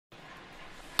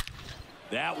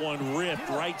That one ripped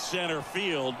right center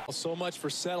field. So much for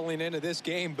settling into this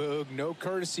game, Boog. No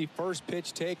courtesy first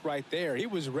pitch take right there. He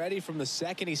was ready from the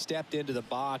second he stepped into the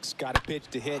box, got a pitch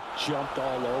to hit, jumped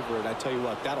all over it. I tell you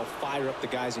what, that'll fire up the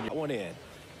guys in your one in.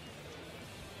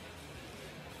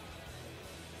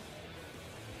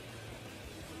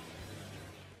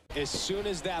 As soon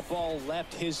as that ball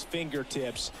left his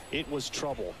fingertips, it was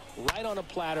trouble. Right on a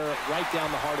platter, right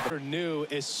down the heart of the knew.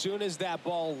 As soon as that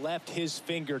ball left his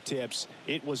fingertips,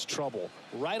 it was trouble.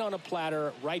 Right on a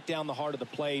platter, right down the heart of the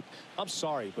plate. I'm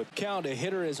sorry, but count, a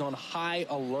hitter is on high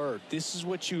alert. This is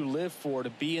what you live for, to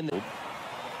be in the...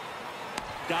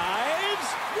 Dives.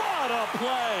 What a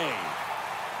play.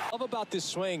 Love about this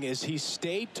swing is he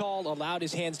stayed tall, allowed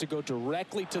his hands to go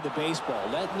directly to the baseball,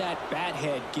 letting that bat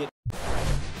head get...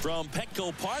 From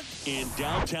Petco Park in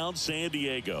downtown San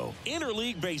Diego,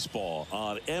 Interleague Baseball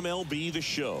on MLB The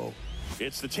Show.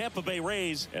 It's the Tampa Bay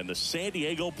Rays and the San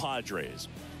Diego Padres.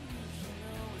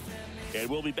 And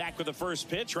we'll be back with the first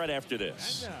pitch right after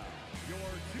this. And now, your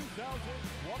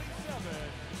 2027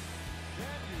 San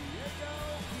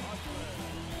Diego Padres.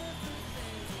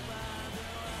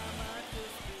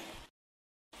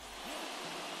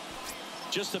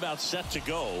 Just about set to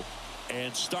go.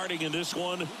 And starting in this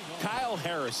one, Kyle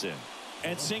Harrison.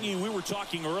 And Singy, we were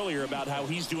talking earlier about how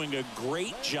he's doing a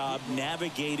great job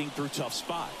navigating through tough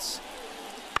spots.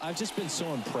 I've just been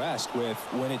so impressed with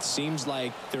when it seems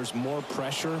like there's more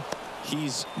pressure,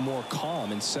 he's more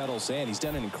calm and settles in. He's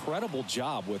done an incredible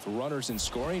job with runners in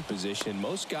scoring position.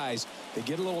 Most guys, they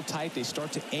get a little tight, they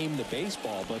start to aim the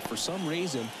baseball, but for some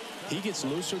reason, he gets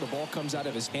looser, the ball comes out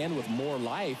of his hand with more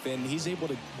life, and he's able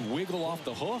to wiggle off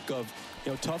the hook of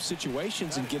tough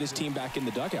situations and get his team back in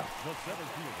the dugout.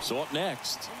 So up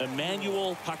next,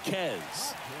 Emmanuel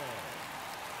Jaquez.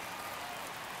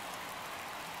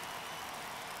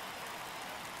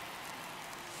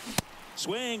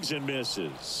 Swings and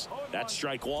misses. That's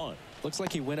strike one. Looks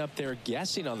like he went up there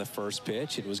guessing on the first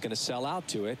pitch. It was going to sell out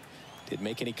to it. Didn't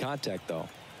make any contact, though.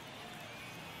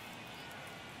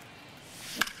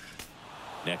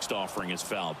 Next offering is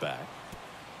fouled back.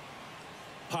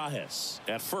 Pajes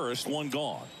at first, one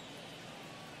gone.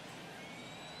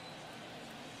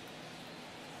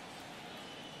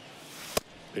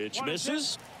 Pitch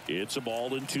misses. It's a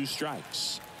ball and two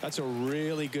strikes. That's a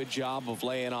really good job of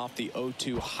laying off the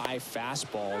 0-2 high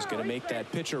fastball. Is going to make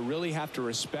that pitcher really have to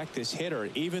respect this hitter,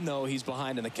 even though he's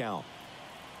behind in the count.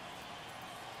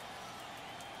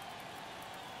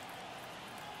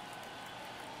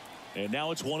 And now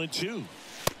it's 1-2.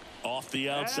 Off the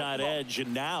outside edge,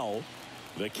 and now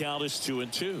the count is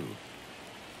 2-2.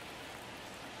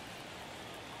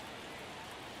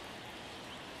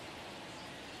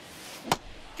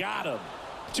 Got him.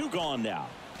 Two gone now.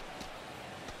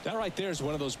 That right there is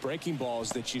one of those breaking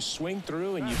balls that you swing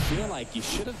through and you feel like you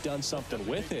should have done something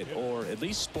with it or at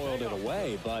least spoiled it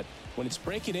away. But when it's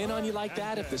breaking in on you like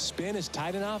that, if the spin is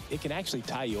tight enough, it can actually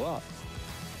tie you up.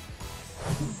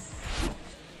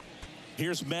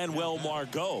 Here's Manuel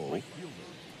Margot. Manuel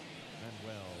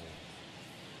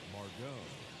Margot.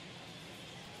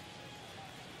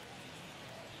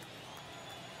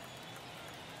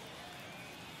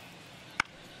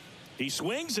 He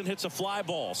swings and hits a fly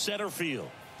ball, center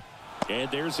field. And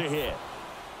there's a hit.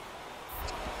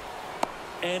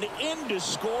 And in to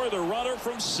score the runner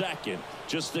from second.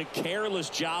 Just a careless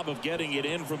job of getting it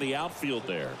in from the outfield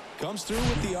there. Comes through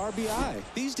with the RBI.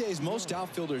 These days, most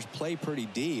outfielders play pretty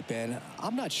deep, and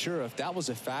I'm not sure if that was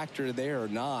a factor there or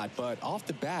not, but off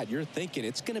the bat, you're thinking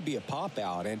it's going to be a pop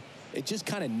out, and it just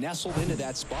kind of nestled into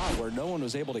that spot where no one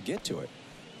was able to get to it.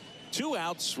 2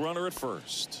 outs, runner at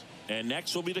first. And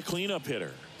next will be the cleanup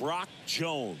hitter, Brock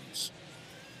Jones.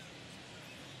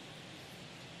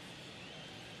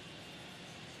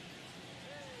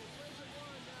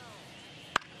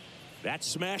 That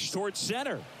smash towards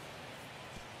center.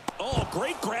 Oh,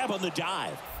 great grab on the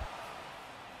dive.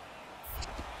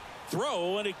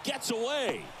 Throw, and it gets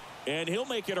away. And he'll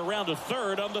make it around to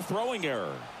third on the throwing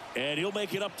error. And he'll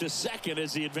make it up to second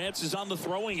as he advances on the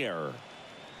throwing error.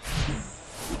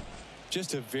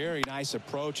 Just a very nice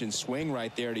approach and swing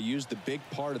right there to use the big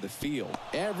part of the field.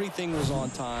 Everything was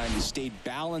on time. He stayed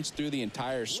balanced through the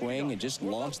entire swing and just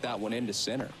launched that one into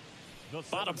center.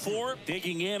 Bottom 4,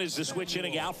 digging in is the switch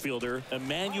hitting outfielder,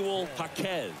 Emmanuel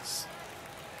Jaquez.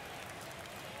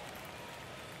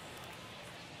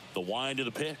 The wind of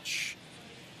the pitch.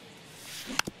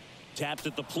 Tapped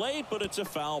at the plate, but it's a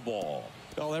foul ball.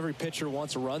 Well, every pitcher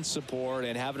wants a run support,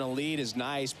 and having a lead is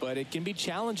nice, but it can be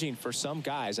challenging for some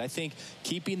guys. I think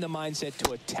keeping the mindset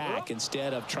to attack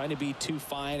instead of trying to be too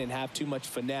fine and have too much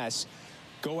finesse,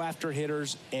 go after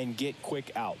hitters and get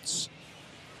quick outs.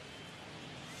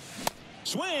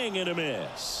 Swing and a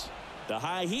miss. The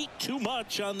high heat, too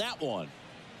much on that one.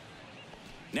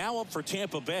 Now up for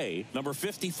Tampa Bay, number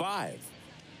 55.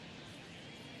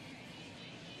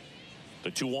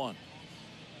 The 2-1.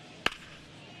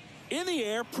 In the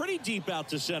air, pretty deep out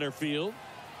to center field.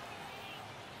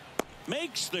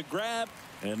 Makes the grab,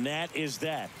 and that is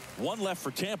that. One left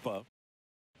for Tampa.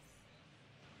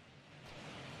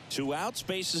 2 outs,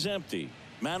 base is empty.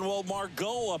 Manuel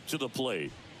Margot up to the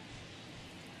plate.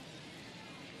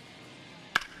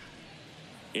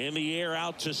 In the air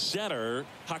out to center.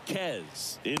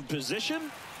 Jaquez in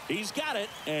position. He's got it,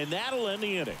 and that'll end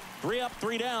the inning. 3 up,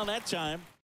 3 down that time.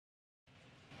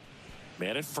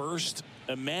 Man at first,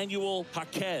 Emmanuel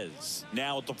Jaquez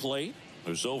now at the plate.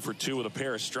 Who's 0 for 2 with a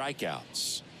pair of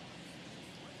strikeouts.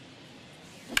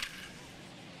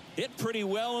 Hit pretty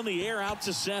well in the air out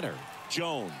to center.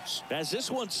 Jones has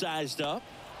this one sized up,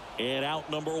 and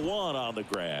out number 1 on the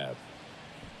grab.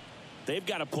 They've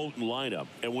got a potent lineup,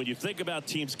 and when you think about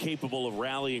teams capable of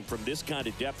rallying from this kind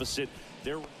of deficit,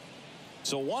 they're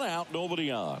so 1 out,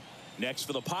 nobody on. Next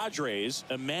for the Padres,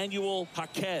 Emmanuel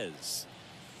Jaquez,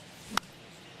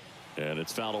 and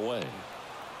it's fouled away.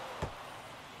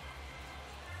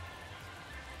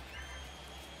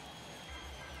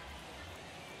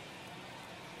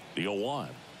 The 0-1.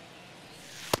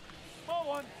 Ball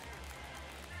 1.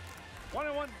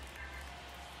 1-1.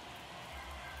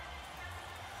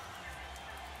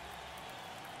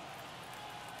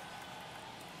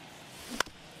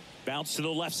 Bounce to the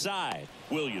left side.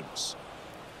 Williams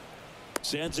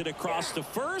sends it across to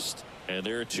first, and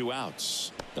there are 2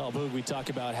 outs. Oh, Boog, we talk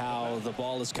about how the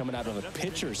ball is coming out of a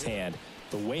pitcher's hand.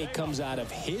 The way it comes out of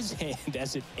his hand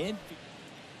as it ends.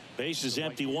 Base is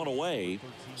empty, 1 away.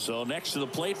 So next to the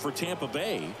plate for Tampa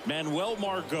Bay, Manuel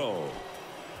Margot.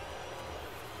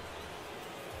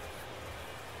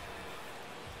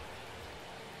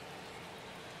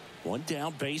 One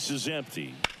down, base is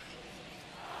empty.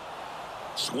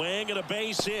 Swing and a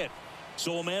base hit.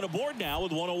 So a man aboard now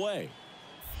with 1 away.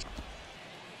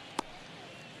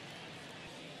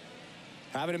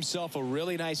 Having himself a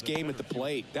really nice game at the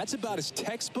plate. That's about as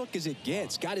textbook as it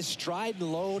gets. Got his stride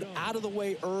and load out of the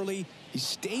way early. He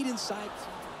stayed inside.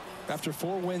 After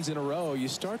 4 wins in a row, you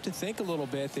start to think a little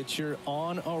bit that you're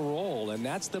on a roll, and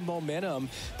that's the momentum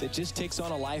that just takes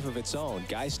on a life of its own.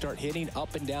 Guys start hitting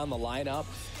up and down the lineup.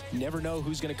 Never know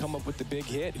who's going to come up with the big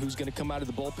hit, who's going to come out of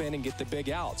the bullpen and get the big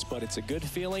outs, but it's a good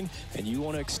feeling, and you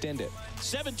want to extend it.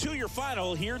 7-2 your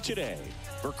final here today.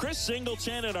 For Chris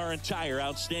Singleton and our entire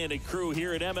outstanding crew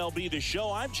here at MLB The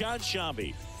Show, I'm John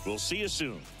Shambi. We'll see you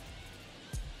soon.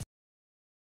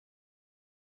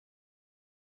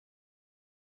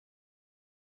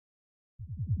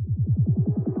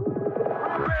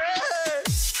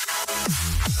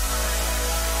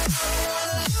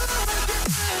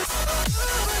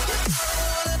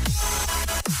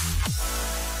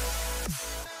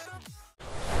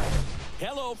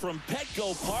 Hello from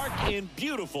Petco Park in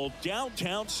beautiful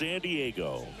downtown San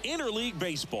Diego. Interleague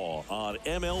Baseball on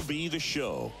MLB The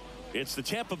Show. It's the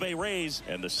Tampa Bay Rays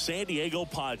and the San Diego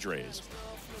Padres.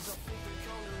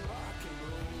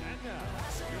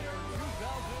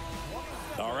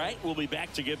 All right, we'll be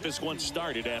back to get this one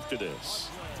started after this.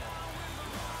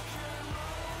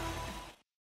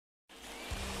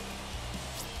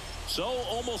 So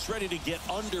almost ready to get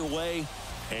underway,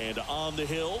 and on the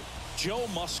hill, Joe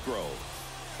Musgrove.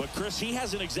 But Chris, he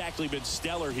hasn't exactly been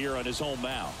stellar here on his home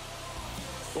mound.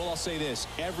 Well, I'll say this.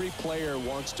 Every player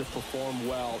wants to perform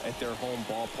well at their home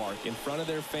ballpark, in front of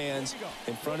their fans,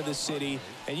 in front of the city.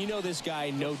 And you know this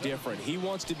guy no different. He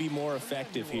wants to be more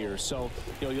effective here. So,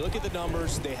 you know, you look at the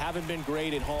numbers. They haven't been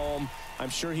great at home. I'm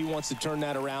sure he wants to turn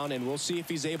that around, and we'll see if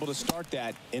he's able to start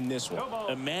that in this one.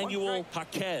 Emmanuel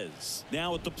Jaquez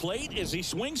now at the plate as he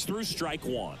swings through strike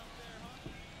 1.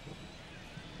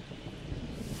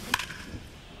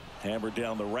 Hammered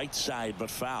down the right side,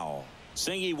 but foul.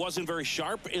 Saying he wasn't very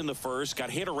sharp in the first, got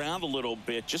hit around a little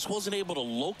bit, just wasn't able to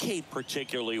locate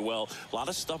particularly well. A lot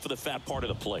of stuff at the fat part of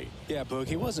the plate. Yeah, Boog,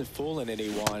 he wasn't fooling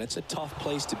anyone. It's a tough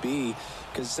place to be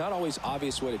because it's not always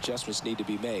obvious what adjustments need to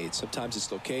be made. Sometimes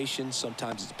it's location,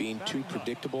 sometimes it's being too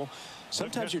predictable.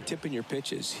 Sometimes you're tipping your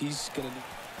pitches. He's going to...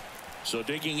 So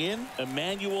digging in,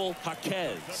 Emmanuel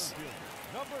Jaquez.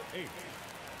 Number 8.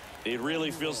 It really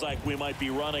feels like we might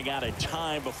be running out of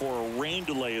time before a rain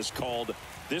delay is called.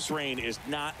 This rain is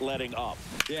not letting up.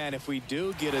 Yeah, and if we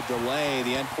do get a delay,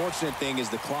 the unfortunate thing is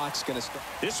the clock's going to start.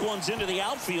 This one's into the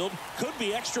outfield. Could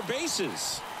be extra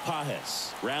bases.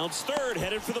 Pajes rounds third,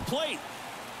 headed for the plate.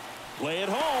 Play it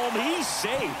home. He's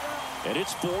safe. And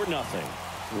it's 4-0.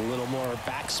 A little more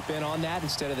backspin on that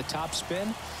instead of the top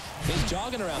spin. He's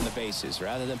jogging around the bases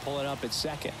rather than pulling up at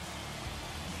second.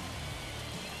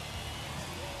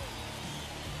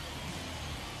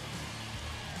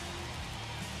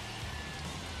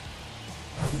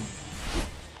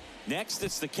 Next,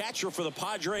 it's the catcher for the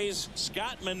Padres,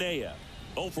 Scott Manea.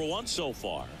 0 for 1 so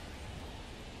far.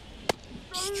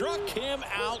 Struck him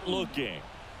out looking.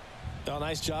 Oh,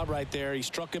 nice job right there. He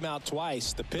struck him out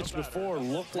twice. The pitch before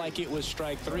looked like it was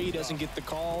strike 3. Doesn't get the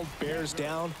call. Bears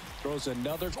down. Throws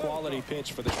another quality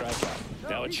pitch for the strikeout.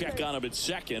 Now a check on him at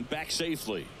second. Back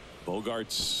safely.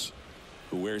 Bogarts,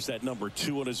 who wears that number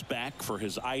 2 on his back for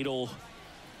his idol,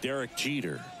 Derek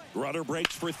Jeter. Runner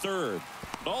breaks for third.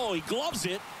 Oh, he gloves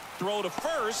it. Throw to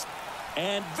first.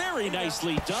 And very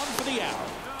nicely done for the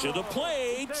out. To the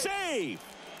plate. Save.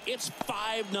 It's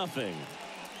 5-0.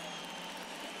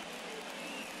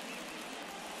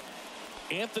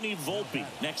 Anthony Volpe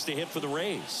next to hit for the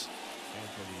Rays.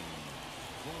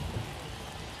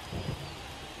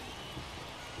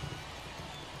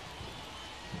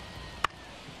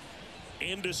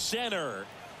 Into center.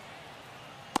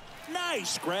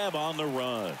 Nice grab on the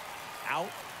run. Out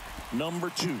number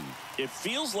 2. It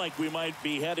feels like we might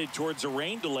be headed towards a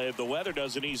rain delay if the weather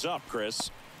doesn't ease up,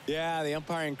 Chris. Yeah, the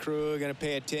umpiring crew are going to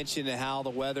pay attention to how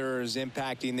the weather is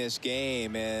impacting this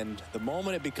game. And the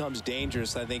moment it becomes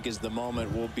dangerous, I think, is the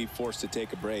moment we'll be forced to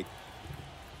take a break.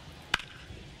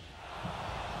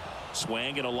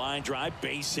 Swing and a line drive.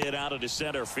 Base hit out into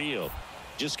center field.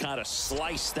 Just kind of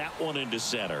sliced that one into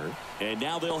center. And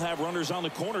now they'll have runners on the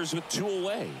corners with 2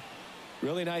 away.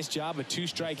 Really nice job of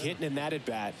 2-strike hitting in that at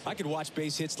bat. I could watch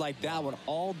base hits like that one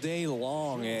all day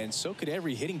long, and so could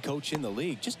every hitting coach in the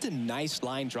league. Just a nice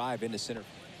line drive into center.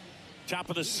 Top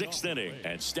of the 6th inning,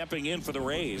 and stepping in for the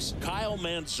Rays, Kyle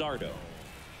Manzardo.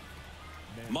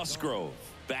 Musgrove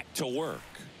back to work.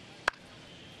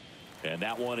 And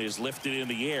that one is lifted in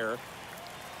the air.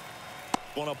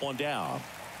 1 up, 1 down.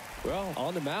 Well,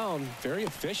 on the mound, very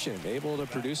efficient, able to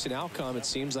produce an outcome, it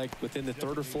seems like, within the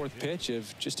 3rd or 4th pitch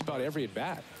of just about every at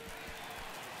bat.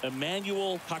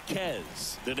 Emmanuel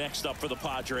Jaquez, the next up for the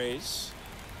Padres.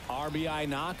 RBI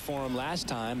knock for him last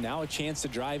time. Now a chance to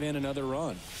drive in another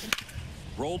run.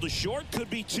 Rolled to short,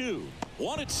 could be 2.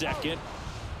 1 at second.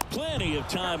 Plenty of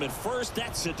time at first.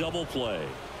 That's a double play.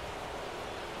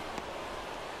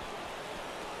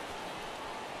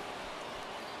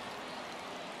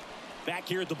 Back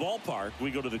here at the ballpark, we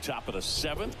go to the top of the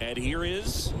 7th, and here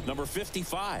is number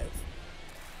 55.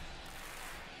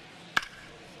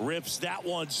 Rips that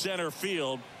one center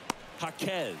field.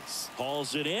 Jaquez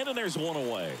hauls it in, and there's 1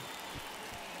 away.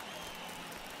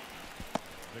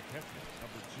 The catcher,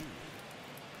 number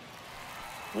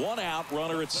 2. 1 out,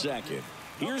 runner at second.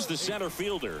 Here's the center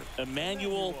fielder,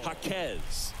 Emmanuel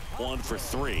Jaquez. 1 for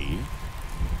 3.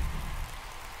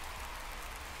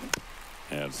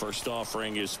 And first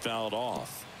offering is fouled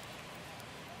off.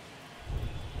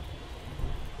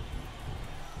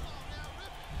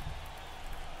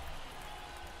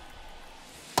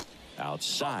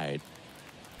 Outside.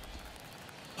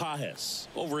 Pajes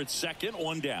over at second,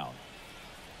 1 down.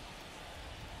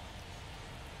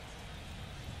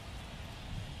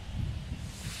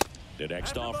 The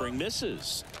next offering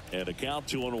misses. And a count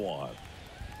 2-1.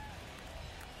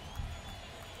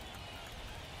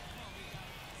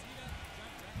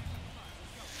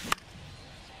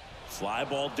 Fly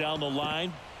ball down the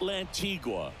line.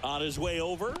 Lantigua on his way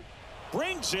over.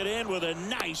 Brings it in with a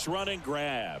nice running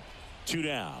grab. 2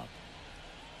 down.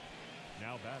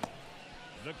 Now batting,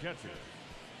 the catcher,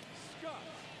 Scott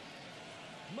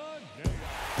Manea.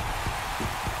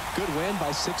 Good win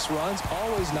by 6 runs.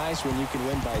 Always nice when you can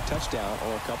win by a touchdown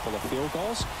or a couple of field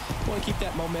goals. Want to keep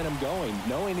that momentum going.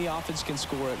 Knowing the offense can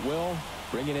score at will.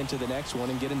 Bring it into the next one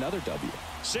and get another W.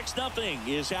 6-0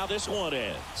 is how this one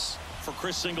ends. For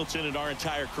Chris Singleton and our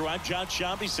entire crew, I'm John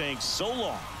Shambi saying so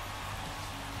long.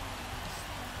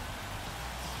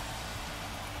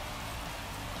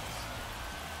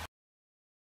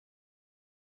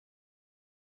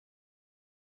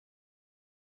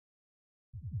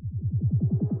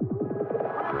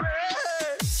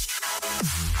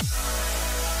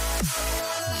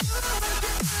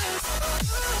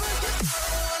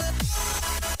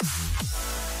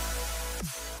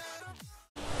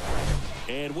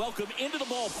 And welcome into the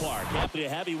ballpark. Happy to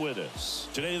have you with us.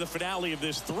 Today, the finale of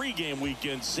this 3-game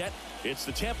weekend set. It's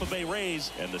the Tampa Bay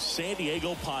Rays and the San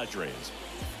Diego Padres.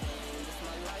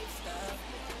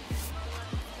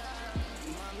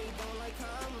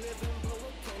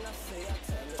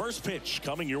 First pitch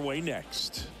coming your way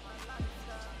next.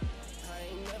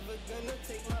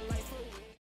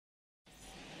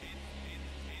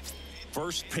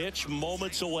 First pitch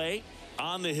moments away.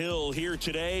 On the hill here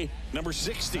today, number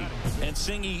 60. And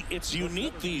Singy, it's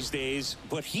unique these days,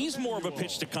 but he's more of a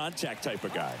pitch-to-contact type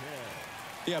of guy.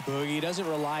 Yeah, Boogie, he doesn't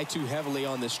rely too heavily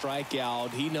on the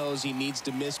strikeout. He knows he needs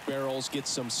to miss barrels, get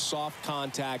some soft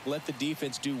contact, let the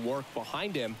defense do work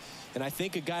behind him. And I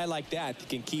think a guy like that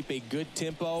can keep a good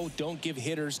tempo, don't give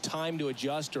hitters time to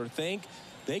adjust or think.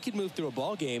 They can move through a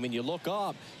ball game, and you look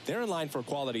up, they're in line for a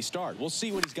quality start. We'll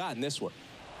see what he's got in this one.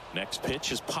 Next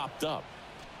pitch is popped up.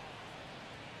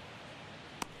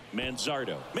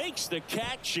 Manzardo makes the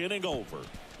catch, inning over.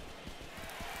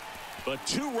 But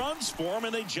 2 runs for him,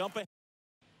 and they jump ahead.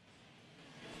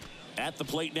 At the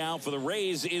plate now for the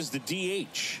Rays is the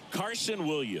DH, Carson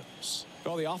Williams.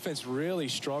 Well, the offense really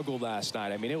struggled last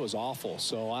night. I mean, it was awful.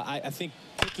 So I think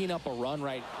picking up a run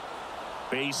right.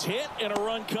 Base hit, and a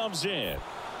run comes in.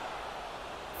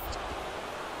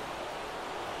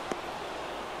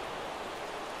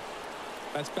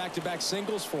 That's back-to-back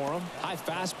singles for him. High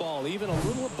fastball, even a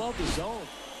little above the zone.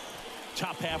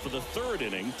 Top half of the 3rd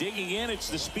inning. Digging in, it's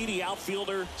the speedy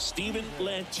outfielder, Steven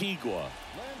Lantigua.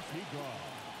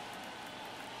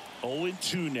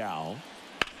 0-2 now.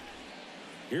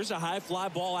 Here's a high fly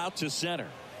ball out to center.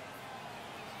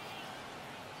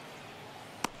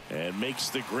 And makes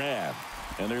the grab.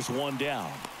 And there's 1 down.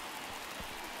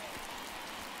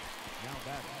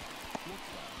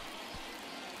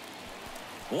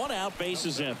 1 out, base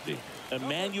is empty.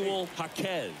 Emmanuel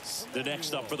Jaquez, the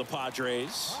next up for the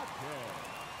Padres.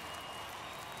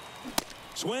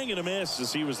 Swing and a miss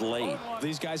as he was late.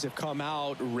 These guys have come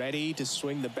out ready to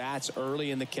swing the bats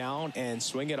early in the count and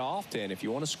swing it often. If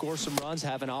you want to score some runs,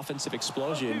 have an offensive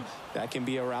explosion, that can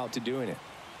be a route to doing it.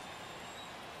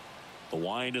 The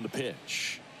wind and the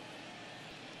pitch.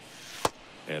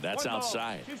 And that's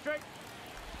outside.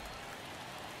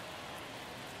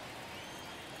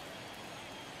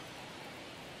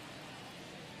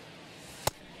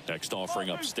 Next offering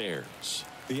upstairs.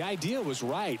 The idea was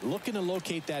right. Looking to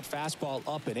locate that fastball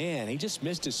up and in. He just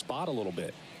missed his spot a little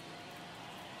bit.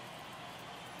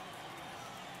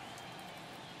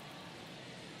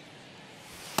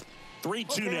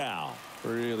 Three-two now.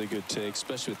 Really good take,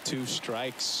 especially with 2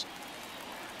 strikes.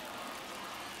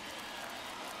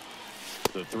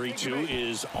 The 3-2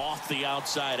 is off the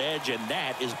outside edge, and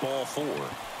that is ball 4.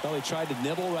 Well, he tried to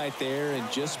nibble right there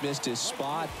and just missed his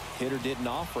spot. Hitter didn't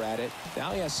offer at it.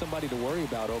 Now he has somebody to worry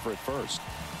about over at first.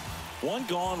 1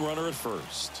 gone, runner at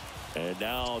first. And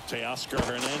now Teoscar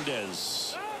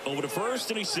Hernandez over to first,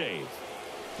 and he's saved.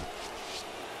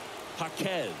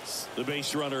 Jaquez, the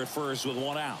base runner at first with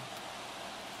 1 out.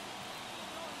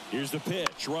 Here's the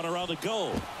pitch. Runner on the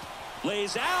go.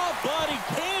 Lays out, but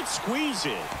he can't squeeze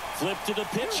it. Flip to the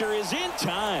pitcher is in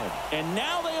time. And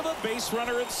now they have a base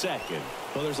runner at second.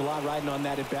 Well, there's a lot riding on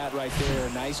that at bat right there.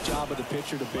 Nice job of the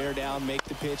pitcher to bear down, make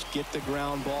the pitch, get the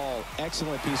ground ball.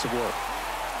 Excellent piece of work.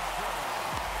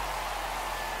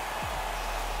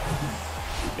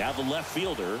 Now the left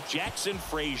fielder, Jackson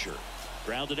Frazier.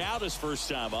 Grounded out his first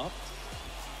time up.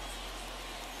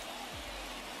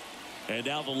 And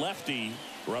now the lefty,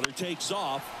 runner takes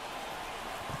off.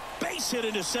 Base hit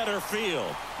into center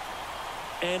field.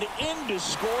 And in to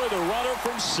score the runner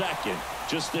from second.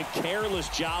 Just a careless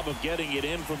job of getting it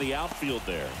in from the outfield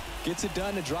there. Gets it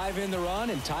done to drive in the run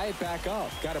and tie it back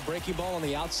up. Got a breaking ball on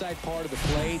the outside part of the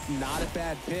plate. Not a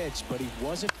bad pitch, but he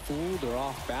wasn't fooled or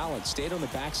off balance. Stayed on the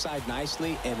backside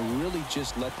nicely and really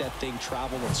just let that thing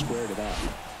travel and squared it up.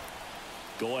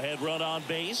 Go ahead run on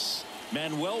base.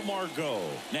 Manuel Margot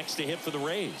next to hit for the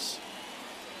Rays.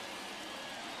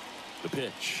 The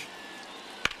pitch.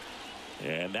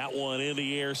 And that one in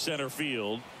the air center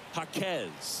field.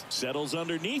 Jaquez settles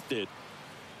underneath it.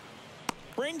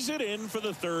 Brings it in for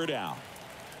the 3rd out.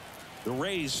 The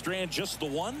Rays strand just the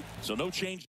 1, so no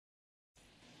change.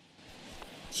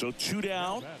 So 2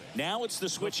 down. Now it's the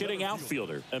switch hitting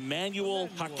outfielder, Emmanuel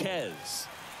Jaquez.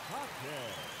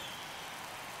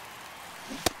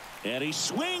 And he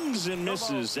swings and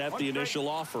misses at the initial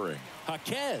offering.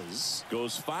 Jaquez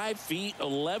goes 5 feet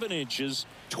 11 inches,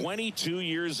 22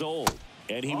 years old.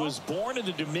 And he was born in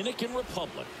the Dominican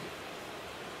Republic.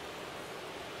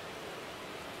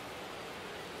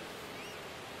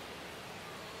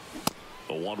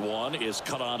 The 1-1 is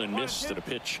cut on and missed at a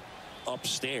pitch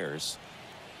upstairs.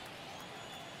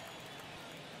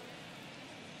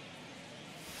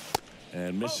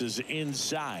 And misses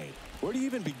inside. Where do you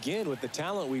even begin with the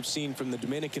talent we've seen from the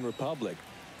Dominican Republic?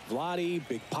 Vladdy,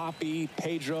 Big Papi,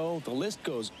 Pedro, the list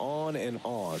goes on and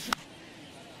on.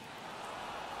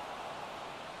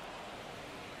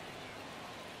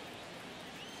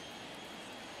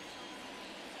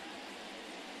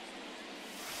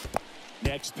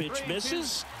 Next pitch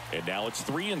misses, and now it's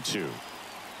 3-2.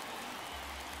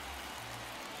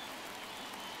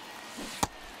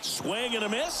 Swing and a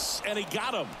miss, and he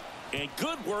got him. And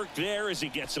good work there as he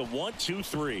gets a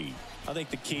 1-2-3. I think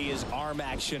the key is arm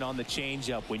action on the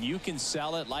changeup. When you can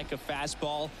sell it like a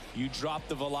fastball, you drop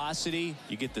the velocity,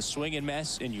 you get the swing and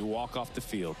miss, and you walk off the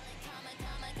field.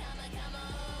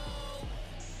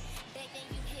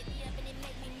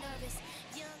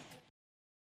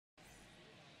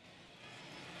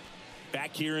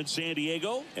 Back here in San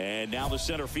Diego, and now the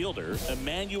center fielder,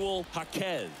 Emmanuel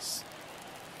Jaquez.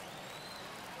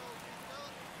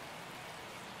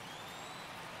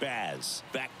 Baz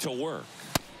back to work.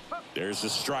 There's a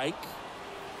strike.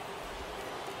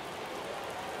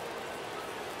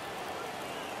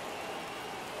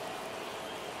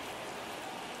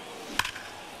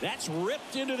 That's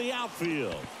ripped into the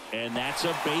outfield, and that's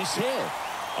a base hit.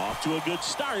 Off to a good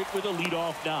start with a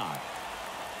leadoff knock.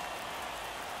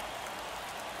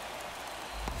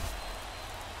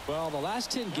 Well, the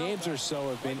last 10 games or so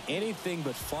have been anything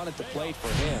but fun at the plate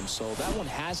for him, so that one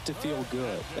has to feel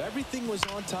good. Everything was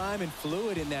on time and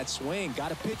fluid in that swing.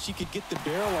 Got a pitch he could get the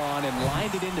barrel on and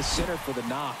lined it into center for the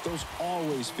knock. Those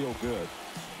always feel good.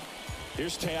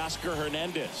 Here's Teoscar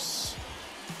Hernandez.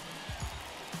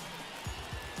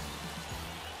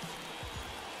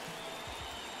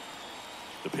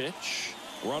 The pitch.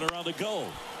 Runner on the go.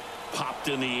 Popped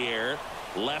in the air.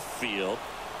 Left field.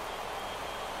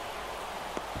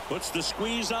 Puts the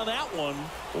squeeze on that one.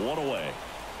 One away.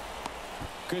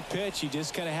 Good pitch. He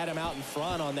just kind of had him out in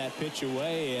front on that pitch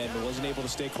away and wasn't able to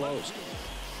stay close.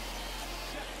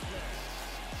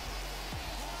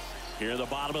 Here in the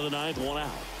bottom of the ninth, one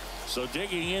out. So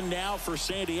digging in now for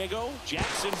San Diego,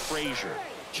 Jackson Frazier.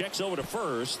 Checks over to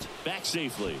first. Back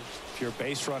safely. If you're a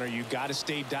base runner, you got to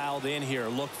stay dialed in here.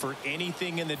 Look for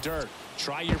anything in the dirt.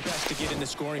 Try your best to get in the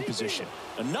scoring position.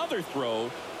 Another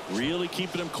throw, really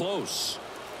keeping him close.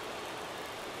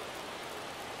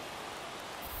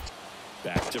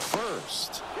 Back to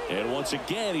first. And once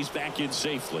again, he's back in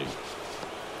safely.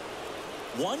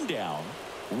 One down.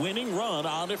 Winning run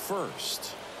on at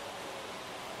first.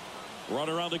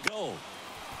 Runner on the go.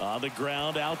 On the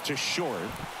ground out to short.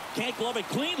 Can't glove it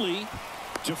cleanly.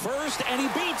 To first, and he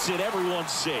beats it.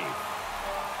 Everyone's safe.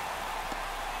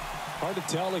 Hard to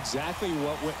tell exactly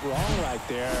what went wrong right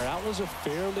there. That was a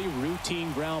fairly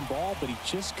routine ground ball, but he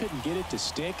just couldn't get it to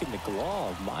stick in the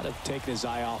glove. Might have taken his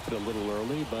eye off it a little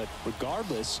early, but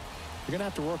regardless, you're going to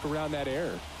have to work around that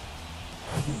error.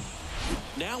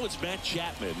 Now it's Matt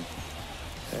Chapman.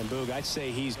 And Boog, I'd say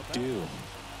he's due.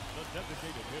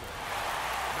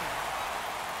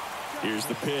 Here's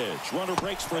the pitch. Runner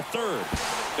breaks for third.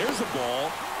 There's a ball.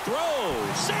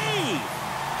 Throw. Save.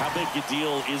 How big a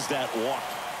deal is that walk?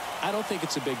 I don't think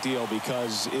it's a big deal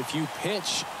because if you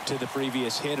pitch to the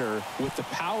previous hitter with the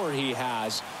power he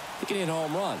has, he can hit a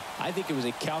home run. I think it was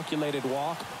a calculated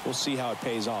walk. We'll see how it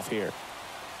pays off here.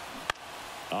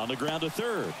 On the ground to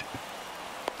third.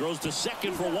 Throws to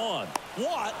second for one.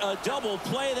 What a double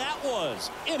play that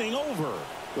was. Inning over.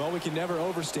 Well, we can never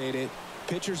overstate it.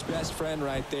 Pitcher's best friend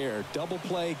right there. Double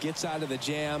play, gets out of the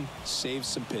jam, saves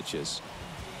some pitches.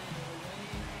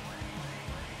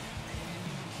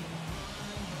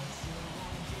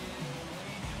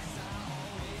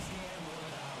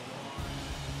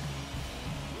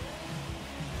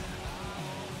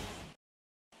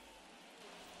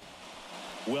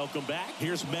 Welcome back.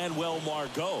 Here's Manuel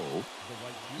Margot.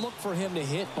 Look for him to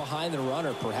hit behind the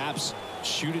runner, perhaps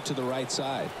shoot it to the right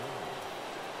side.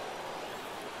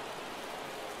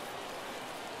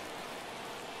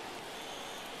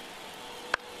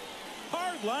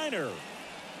 Hard liner.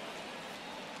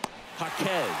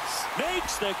 Jaquez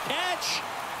makes the catch.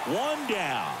 One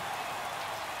down.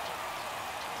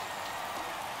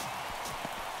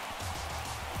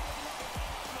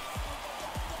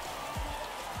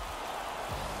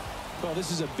 Well,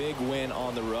 this is a big win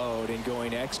on the road and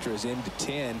going extras into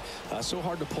 10. So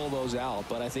hard to pull those out,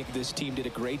 but I think this team did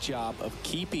a great job of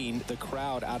keeping the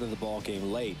crowd out of the ball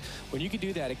game late. When you can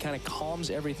do that, it kind of calms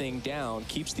everything down,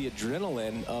 keeps the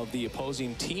adrenaline of the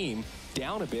opposing team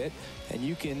down a bit, and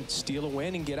you can steal a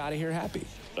win and get out of here happy.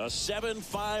 A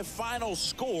 7-5 final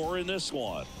score in this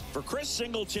one. For Chris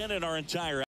Singleton and our entire